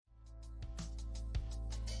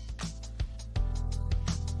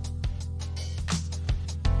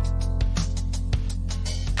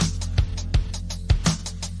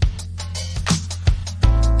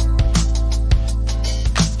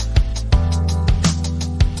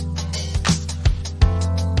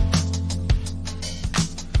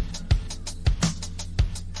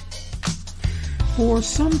For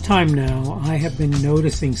some time now, I have been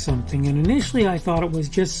noticing something, and initially I thought it was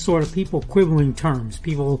just sort of people quibbling terms.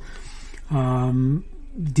 People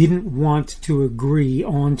didn't want to agree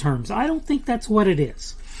on terms. I don't think that's what it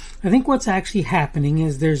is. I think what's actually happening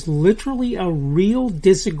is there's literally a real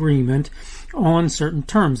disagreement on certain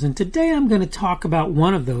terms. And today I'm going to talk about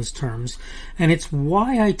one of those terms, and it's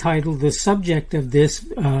why I titled the subject of this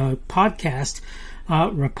podcast,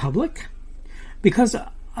 Republic, because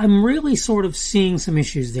I'm really sort of seeing some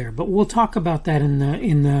issues there, but we'll talk about that in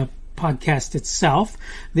the podcast itself.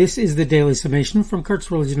 This is the Daily Summation from Kurt's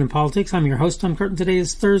Religion and Politics. I'm your host, Tom Kurt, and today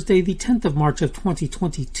is Thursday, the 10th of March of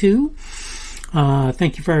 2022.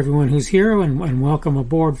 Thank you for everyone who's here, and welcome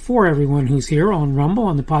aboard for everyone who's here on Rumble,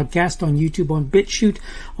 on the podcast, on YouTube, on BitChute,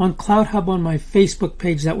 on CloudHub, on my Facebook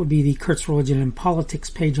page. That would be the Kurt's Religion and Politics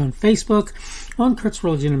page on Facebook, on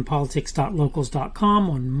kurtzreligionandpolitics.locals.com,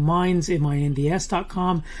 on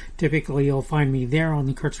minds.com. Typically, you'll find me there on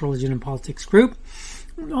the Kurt's Religion and Politics group,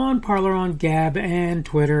 on Parler, on Gab, and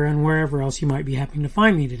Twitter, and wherever else you might be happening to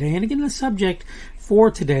find me today. And again, the subject for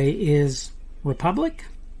today is Republic.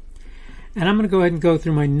 And I'm going to go ahead and go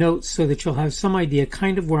through my notes so that you'll have some idea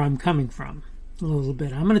kind of where I'm coming from a little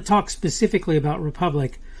bit. I'm going to talk specifically about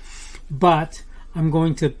Republic, but I'm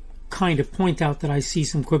going to kind of point out that I see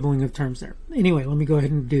some quibbling of terms there. Anyway, let me go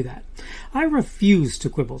ahead and do that. I refuse to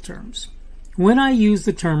quibble terms. When I use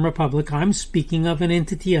the term Republic, I'm speaking of an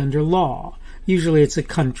entity under law. Usually it's a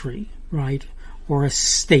country, right? Or a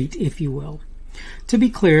state, if you will. To be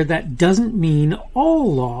clear, that doesn't mean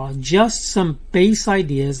all law, just some base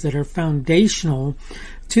ideas that are foundational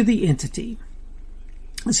to the entity.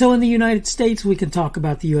 So in the United States, we can talk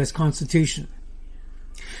about the U.S. Constitution.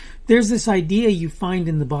 There's this idea you find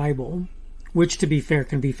in the Bible, which to be fair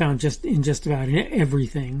can be found in just about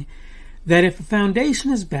everything, that if a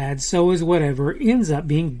foundation is bad, so is whatever ends up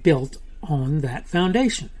being built on that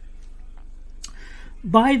foundation.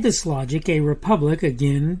 By this logic, a republic,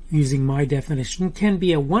 again, using my definition, can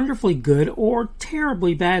be a wonderfully good or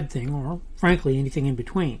terribly bad thing, or frankly, anything in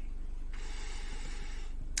between.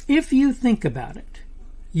 If you think about it,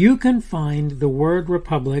 you can find the word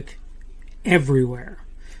republic everywhere,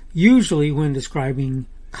 usually when describing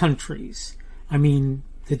countries. I mean,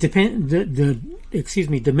 the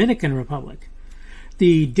Dominican Republic,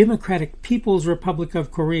 the Democratic People's Republic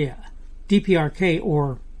of Korea, DPRK,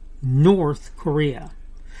 or North Korea,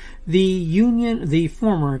 the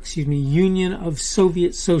former Union of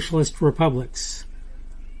Soviet Socialist Republics,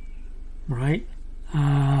 right?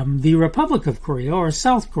 The Republic of Korea or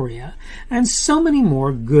South Korea, and so many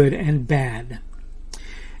more, good and bad.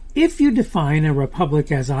 If you define a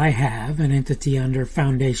republic as I have, an entity under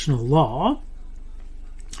foundational law,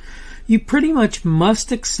 you pretty much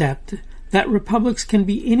must accept that republics can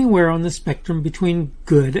be anywhere on the spectrum between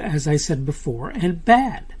good, as I said before, and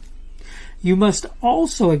bad. You must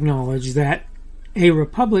also acknowledge that a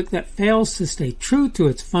republic that fails to stay true to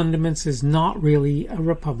its fundaments is not really a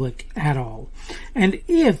republic at all. And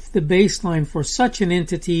if the baseline for such an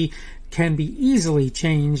entity can be easily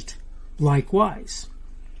changed, likewise.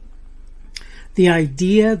 The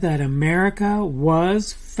idea that America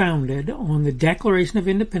was founded on the Declaration of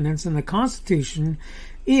Independence and the Constitution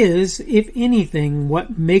is, if anything,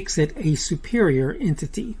 what makes it a superior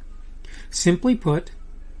entity. Simply put,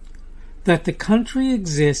 that the country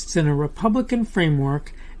exists in a republican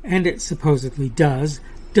framework, and it supposedly does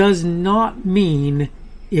not mean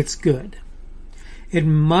it's good. It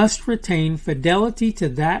must retain fidelity to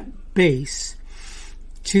that base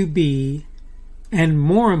to be, and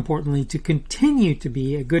more importantly, to continue to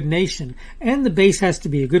be a good nation. And the base has to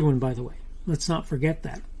be a good one, by the way. Let's not forget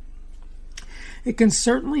that. It can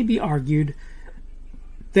certainly be argued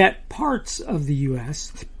that parts of the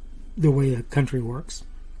U.S., the way the country works,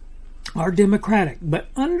 are democratic, but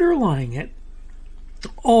underlying it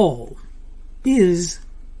all is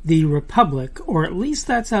the republic, or at least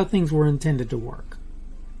that's how things were intended to work.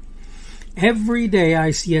 Every day I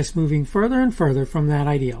see us moving further and further from that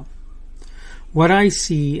ideal. What I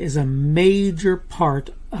see is a major part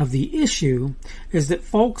of the issue is that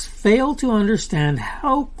folks fail to understand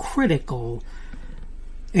how critical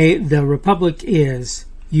the republic is,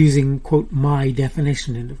 using, quote, my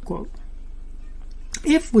definition, end of quote.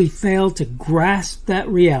 If we fail to grasp that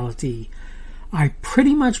reality, I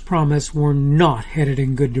pretty much promise we're not headed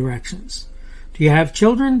in good directions. Do you have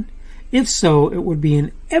children? If so, it would be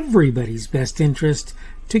in everybody's best interest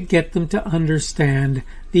to get them to understand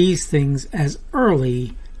these things as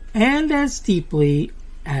early and as deeply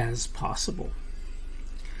as possible.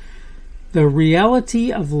 The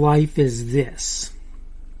reality of life is this.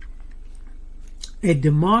 A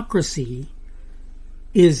democracy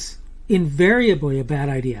is invariably a bad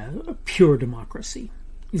idea. Pure democracy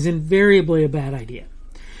is invariably a bad idea.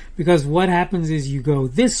 Because what happens is you go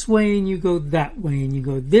this way and you go that way and you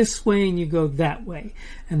go this way and you go that way.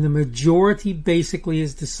 And the majority basically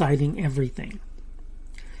is deciding everything.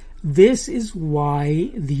 This is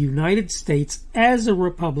why the United States as a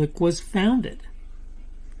republic was founded.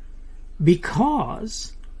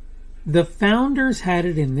 Because the founders had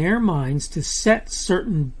it in their minds to set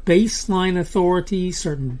certain baseline authority,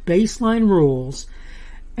 certain baseline rules,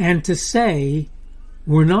 and to say,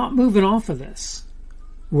 we're not moving off of this.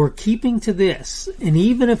 We're keeping to this, and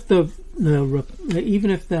even if the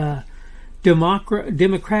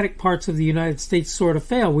democratic parts of the United States sort of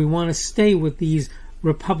fail, we want to stay with these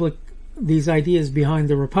ideas behind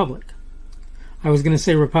the republic. I was going to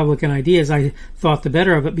say Republican ideas. I thought the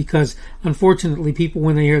better of it because, unfortunately, people,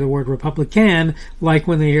 when they hear the word Republican, like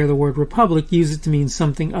when they hear the word republic, use it to mean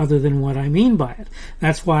something other than what I mean by it.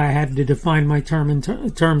 That's why I had to define my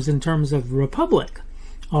terms in terms of republic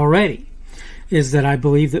already. Is that I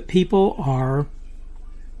believe that people are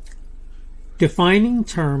defining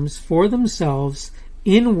terms for themselves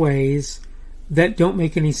in ways that don't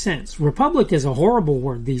make any sense. Republic is a horrible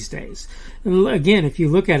word these days. Again, if you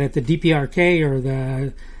look at it, the DPRK or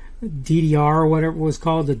the DDR or whatever it was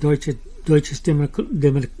called, the Deutsche Demokratische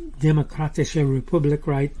Republik,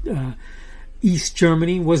 right? East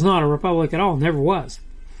Germany was not a republic at all, never was.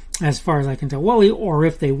 As far as I can tell. Well, or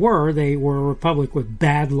if they were a republic with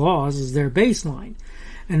bad laws as their baseline.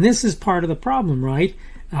 And this is part of the problem, right?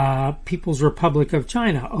 People's Republic of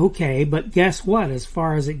China. Okay, but guess what? As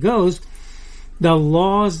far as it goes, the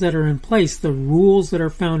laws that are in place, the rules that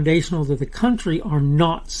are foundational to the country are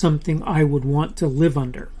not something I would want to live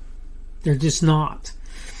under. They're just not.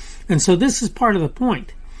 And so this is part of the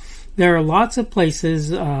point. There are lots of places,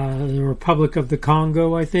 the Republic of the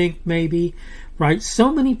Congo, I think, maybe, right?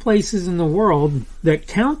 So many places in the world that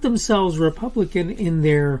count themselves Republican in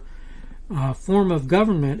their form of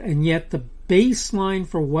government, and yet the baseline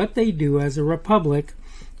for what they do as a republic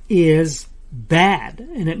is bad.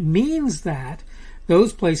 And it means that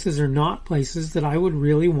those places are not places that I would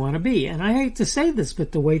really want to be. And I hate to say this,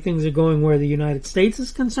 but the way things are going where the United States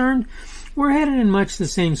is concerned, we're headed in much the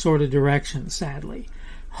same sort of direction, sadly.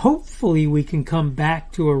 Hopefully we can come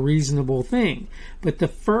back to a reasonable thing. But the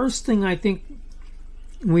first thing I think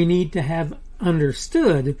we need to have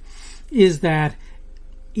understood is that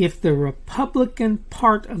if the Republican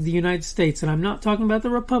part of the United States, and I'm not talking about the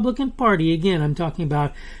Republican Party, again, I'm talking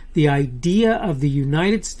about the idea of the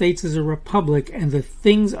United States as a republic and the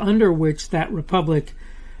things under which that republic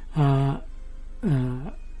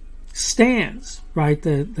stands, right?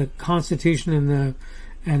 The Constitution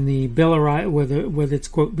and the Bill of Rights, with its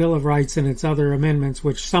quote Bill of Rights and its other amendments,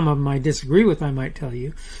 which some of them I disagree with, I might tell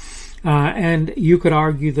you. And you could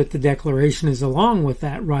argue that the Declaration is along with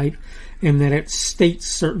that, right? In that it states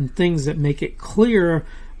certain things that make it clear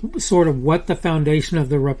sort of what the foundation of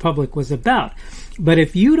the Republic was about. But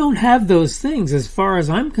if you don't have those things, as far as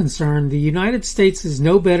I'm concerned, the United States is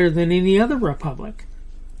no better than any other republic.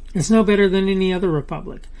 It's no better than any other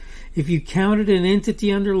republic. If you counted an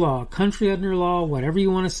entity under law, a country under law, whatever you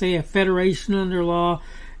want to say, a federation under law,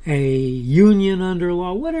 a union under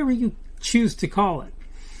law, whatever you choose to call it,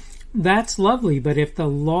 that's lovely. But if the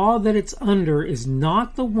law that it's under is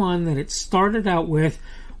not the one that it started out with,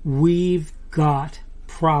 we've got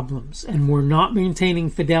problems. And we're not maintaining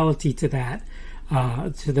fidelity to that,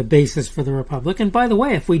 to the basis for the Republic. And by the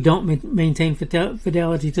way, if we don't maintain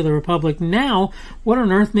fidelity to the Republic now, what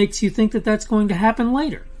on earth makes you think that that's going to happen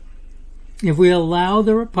later? If we allow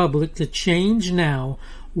the Republic to change now,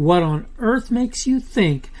 what on earth makes you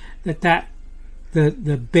think that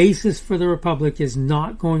the basis for the Republic is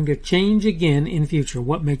not going to change again in future?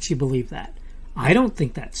 What makes you believe that? I don't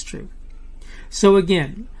think that's true. So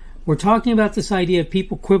again, we're talking about this idea of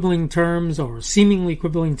people quibbling terms or seemingly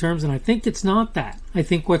quibbling terms, and I think it's not that. I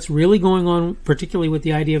think what's really going on, particularly with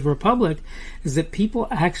the idea of republic, is that people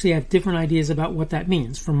actually have different ideas about what that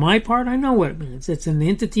means. For my part, I know what it means. It's an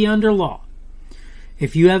entity under law.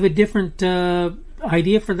 If you have a different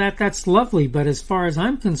idea for that, that's lovely. But as far as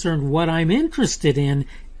I'm concerned, what I'm interested in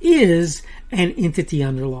is an entity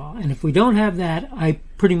under law. And if we don't have that, I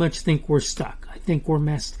pretty much think we're stuck. I think we're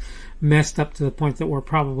messed up to the point that we're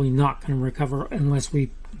probably not going to recover unless we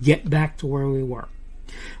get back to where we were.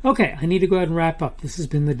 Okay, I need to go ahead and wrap up. This has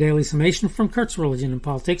been the Daily Summation from Kurt's Religion and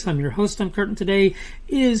Politics. I'm your host, I'm Kurt, and today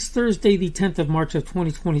is Thursday, the 10th of March of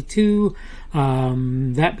 2022.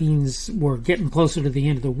 That means we're getting closer to the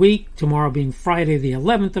end of the week. Tomorrow being Friday, the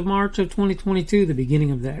 11th of March of 2022, the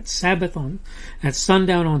beginning of that Sabbath at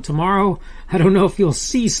sundown on tomorrow. I don't know if you'll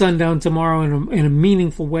see sundown tomorrow in a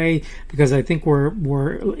meaningful way, because I think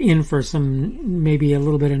we're in for some, maybe a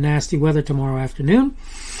little bit of nasty weather tomorrow afternoon.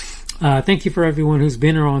 Thank you for everyone who's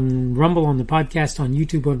been on Rumble, on the podcast, on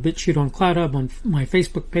YouTube, on BitChute, on CloudHub, on my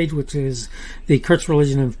Facebook page, which is the Kurt's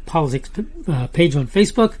Religion and Politics page on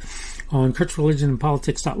Facebook, on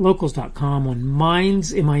kurtzreligionandpolitics.locals.com, on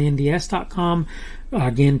minds.com.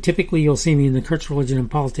 Again, typically you'll see me in the Kurt's Religion and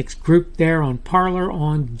Politics group there, on Parler,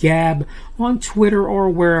 on Gab, on Twitter, or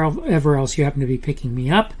wherever else you happen to be picking me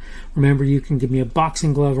up. Remember, you can give me a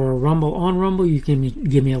boxing glove or a Rumble on Rumble. You can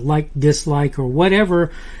give me a like, dislike, or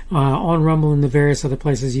whatever on Rumble and the various other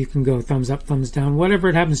places you can go. Thumbs up, thumbs down, whatever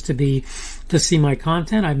it happens to be to see my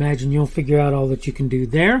content. I imagine you'll figure out all that you can do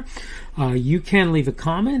there. You can leave a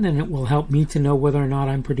comment, and it will help me to know whether or not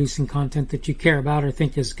I'm producing content that you care about or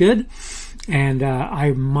think is good. And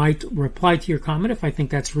I might reply to your comment if I think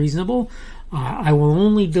that's reasonable. I will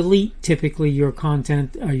only delete typically your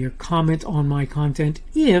content, your comment on my content,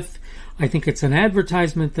 if I think it's an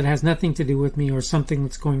advertisement that has nothing to do with me or something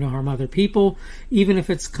that's going to harm other people. Even if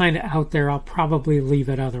it's kind of out there, I'll probably leave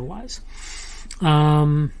it otherwise.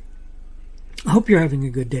 I hope you're having a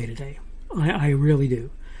good day today. I really do.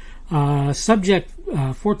 Subject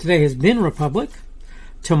for today has been Republic.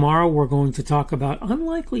 Tomorrow we're going to talk about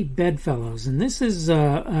unlikely bedfellows, and this is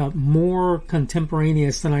more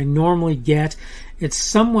contemporaneous than I normally get. It's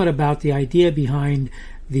somewhat about the idea behind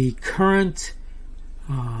the current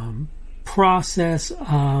process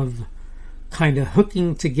of kind of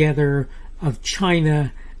hooking together of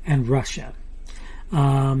China and Russia.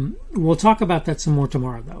 We'll talk about that some more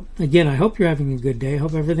tomorrow, though. Again, I hope you're having a good day. I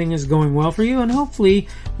hope everything is going well for you, and hopefully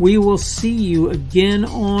we will see you again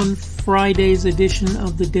on Friday's edition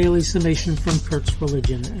of the Daily Summation from Kurt's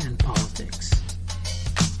Religion and Politics.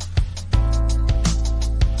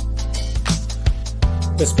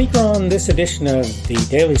 The speaker on this edition of the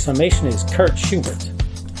Daily Summation is Kurt Schubert.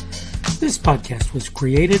 This podcast was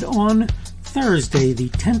created on Thursday, the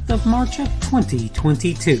 10th of March of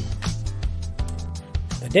 2022.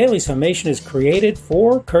 The Daily Summation is created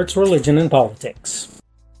for Kurt's Religion and Politics.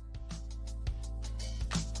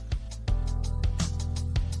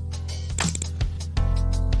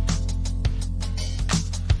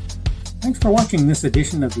 Thanks for watching this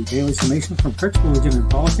edition of the Daily Summation from Kurt's Religion and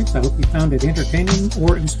Politics. I hope you found it entertaining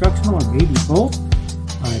or instructional, or maybe both.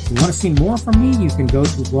 If you want to see more from me, you can go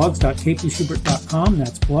to blogs.kpschubert.com.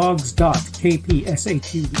 That's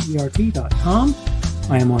blogs.kpschubert.com.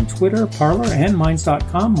 I am on Twitter, Parler, and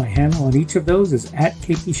Minds.com. My handle on each of those is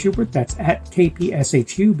 @KPSchubert. That's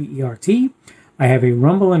 @KPSHUBERT. I have a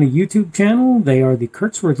Rumble and a YouTube channel. They are the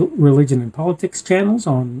Kurt's Religion and Politics channels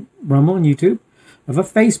on Rumble and YouTube. I have a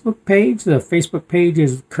Facebook page. The Facebook page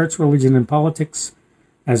is Kurt's Religion and Politics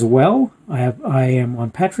as well. I am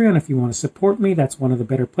on Patreon. If you want to support me, that's one of the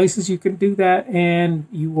better places you can do that. And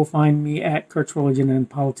you will find me at Kurt's Religion and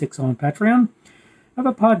Politics on Patreon. I have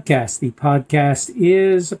a podcast. The podcast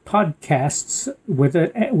is podcasts with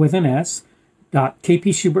an S,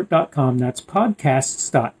 .kpschubert.com. That's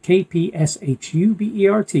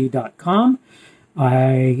podcasts.kpschubert.com.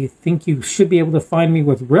 I think you should be able to find me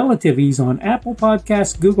with relative ease on Apple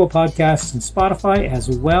Podcasts, Google Podcasts, and Spotify as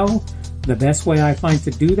well. The best way I find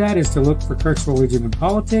to do that is to look for Kurt's Religion and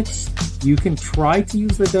Politics. You can try to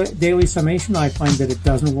use the Daily Summation. I find that it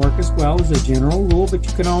doesn't work as well as a general rule, but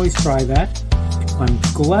you can always try that. I'm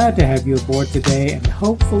glad to have you aboard today, and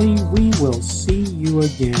hopefully we will see you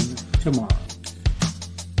again tomorrow.